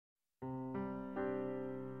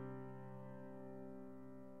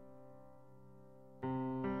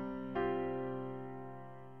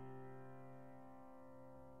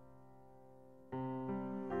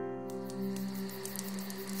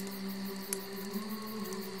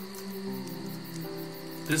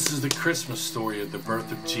This is the Christmas story of the birth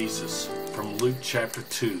of Jesus from Luke chapter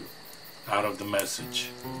 2, out of the Message.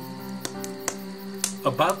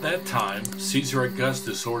 About that time, Caesar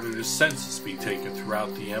Augustus ordered a census be taken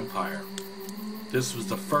throughout the empire. This was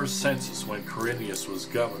the first census when Quirinius was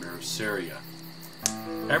governor of Syria.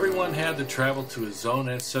 Everyone had to travel to his own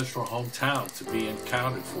ancestral hometown to be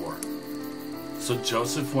accounted for. So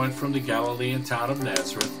Joseph went from the Galilean town of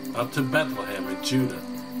Nazareth up to Bethlehem in Judah,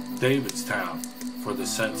 David's town, for the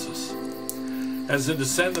census. As a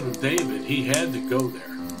descendant of David, he had to go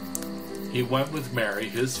there. He went with Mary,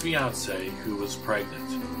 his fiancée, who was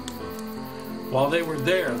pregnant. While they were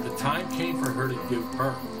there, the time came for her to give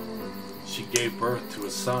birth. She gave birth to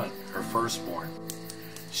a son, her firstborn.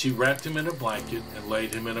 She wrapped him in a blanket and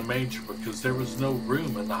laid him in a manger because there was no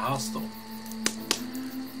room in the hostel.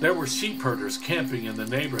 There were sheep herders camping in the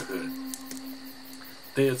neighborhood.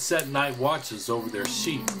 They had set night watches over their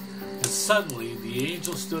sheep, and suddenly the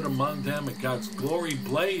angel stood among them, and God's glory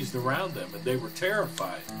blazed around them, and they were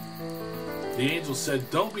terrified. The angel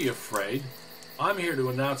said, "Don't be afraid. I'm here to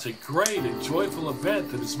announce a great and joyful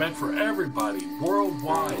event that is meant for everybody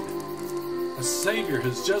worldwide. A Savior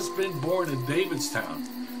has just been born in David's town,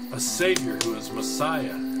 a Savior who is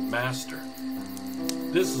Messiah and Master.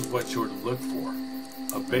 This is what you're to look for,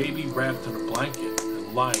 a baby wrapped in a blanket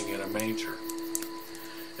and lying in a manger."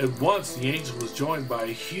 At once the angel was joined by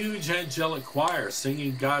a huge angelic choir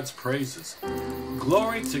singing God's praises.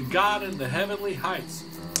 "Glory to God in the heavenly heights,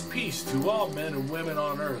 peace to all men and women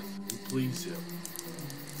on earth who please him."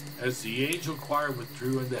 As the angel choir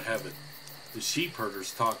withdrew into heaven, the sheep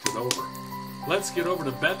herders talked it over. "Let's get over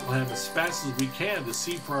to Bethlehem as fast as we can to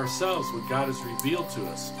see for ourselves what God has revealed to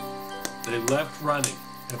us." They left running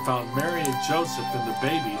and found Mary and Joseph and the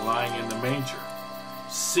baby lying in the manger.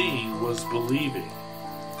 Seeing was believing.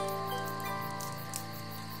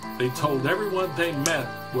 They told everyone they met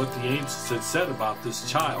what the angels had said about this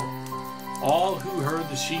child. All who heard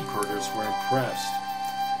the sheep herders were impressed.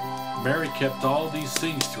 Mary kept all these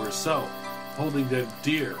things to herself, holding them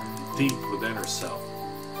dear and deep within herself.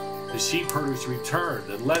 The sheep herders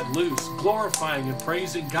returned and let loose, glorifying and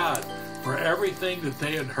praising God for everything that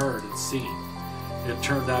they had heard and seen. It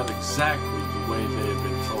turned out exactly the way they had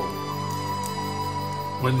been told.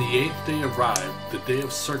 When the 8th day arrived, the day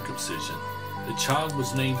of circumcision, the child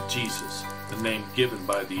was named Jesus, the name given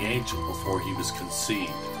by the angel before he was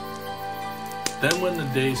conceived. Then when the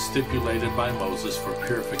days stipulated by Moses for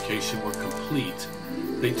purification were complete,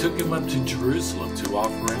 they took him up to Jerusalem to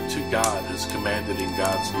offer him to God as commanded in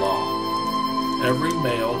God's law. Every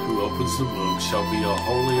male who opens the womb shall be a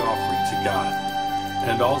holy offering to God,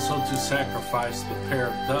 and also to sacrifice the pair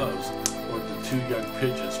of doves or the 2 young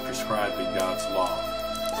pigeons prescribed in God's law.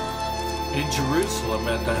 In Jerusalem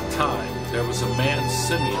at that time, there was a man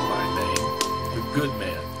Simeon by name, a good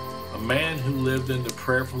man, a man who lived in the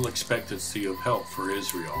prayerful expectancy of help for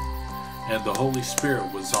Israel, and the Holy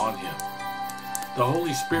Spirit was on him. The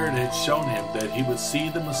Holy Spirit had shown him that he would see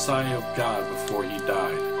the Messiah of God before he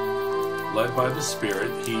died. Led by the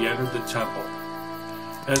Spirit, he entered the temple.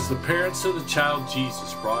 As the parents of the child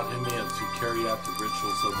Jesus brought him in to carry out the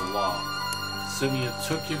rituals of the law, Simeon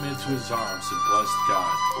took him into his arms and blessed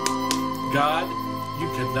God. "God, you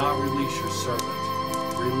cannot release your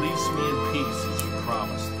servant. Release me in peace as you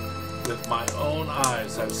promised. With my own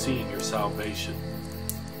eyes I've seen your salvation.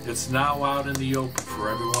 It's now out in the open for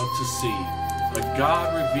everyone to see, a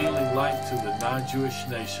God revealing light to the non-Jewish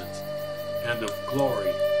nations, and of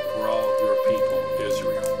glory